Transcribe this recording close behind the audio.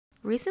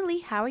Recently,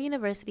 Howard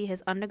University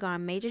has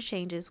undergone major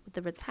changes with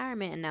the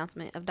retirement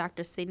announcement of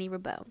Dr. Sidney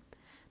Rabeau.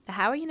 The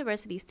Howard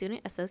University Student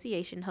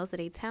Association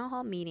hosted a town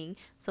hall meeting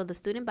so the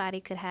student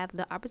body could have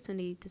the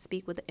opportunity to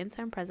speak with the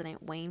interim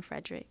president, Wayne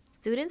Frederick.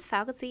 Students,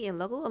 faculty, and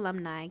local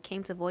alumni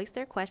came to voice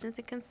their questions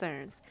and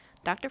concerns.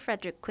 Dr.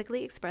 Frederick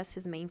quickly expressed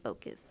his main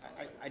focus.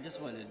 I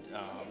just wanted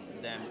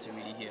them to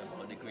really hear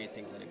about the great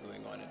things that are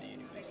going on at the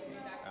university.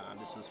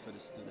 This was for the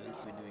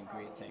students. We're doing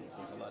great things.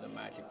 There's a lot of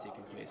magic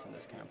taking place on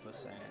this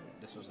campus, and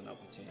this was an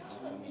opportunity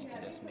for me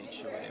to just make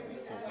sure that we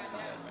focus on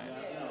that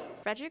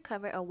magic. Frederick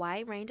covered a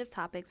wide range of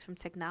topics from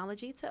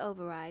technology to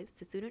overrides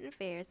to student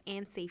affairs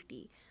and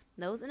safety.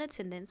 Those in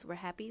attendance were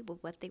happy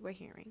with what they were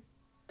hearing.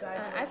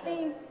 I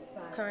think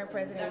current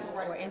president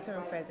or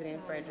interim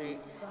president Frederick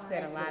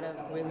said a lot of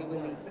really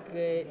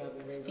good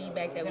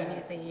feedback that we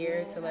needed to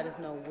hear to let us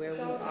know where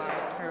we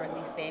are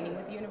currently standing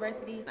with the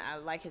university. I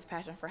like his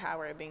passion for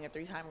Howard, being a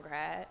 3-time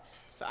grad,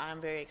 so I'm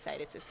very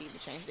excited to see the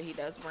change that he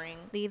does bring.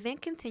 The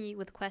event continued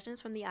with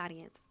questions from the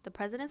audience. The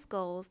president's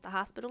goals, the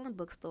hospital and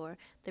bookstore,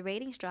 the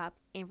ratings drop,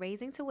 and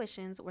raising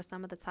tuitions were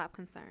some of the top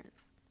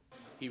concerns.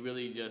 He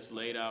really just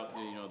laid out,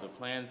 the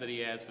plans that he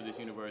has for this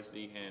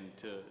university and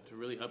to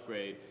really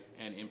upgrade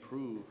and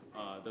improve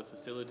the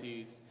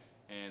facilities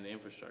and the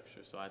infrastructure.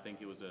 So I think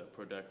it was a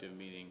productive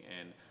meeting,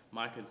 and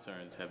my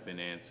concerns have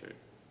been answered.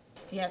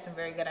 He has some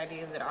very good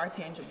ideas that are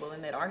tangible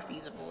and that are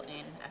feasible,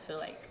 and I feel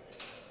like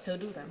he'll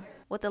do them.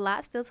 With a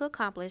lot still to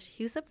accomplish,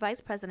 HUSUP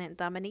Vice President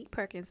Dominique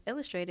Perkins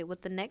illustrated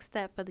what the next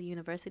step for the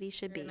university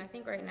should be. And I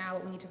think right now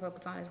what we need to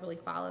focus on is really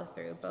follow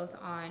through, both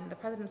on the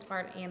president's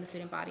part and the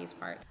student body's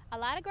part. A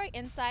lot of great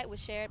insight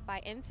was shared by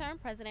interim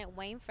president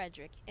Wayne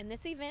Frederick, and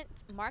this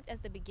event marked as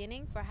the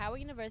beginning for Howard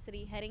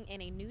University heading in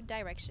a new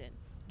direction.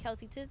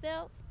 Kelsey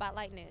Tisdale,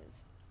 Spotlight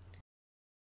News.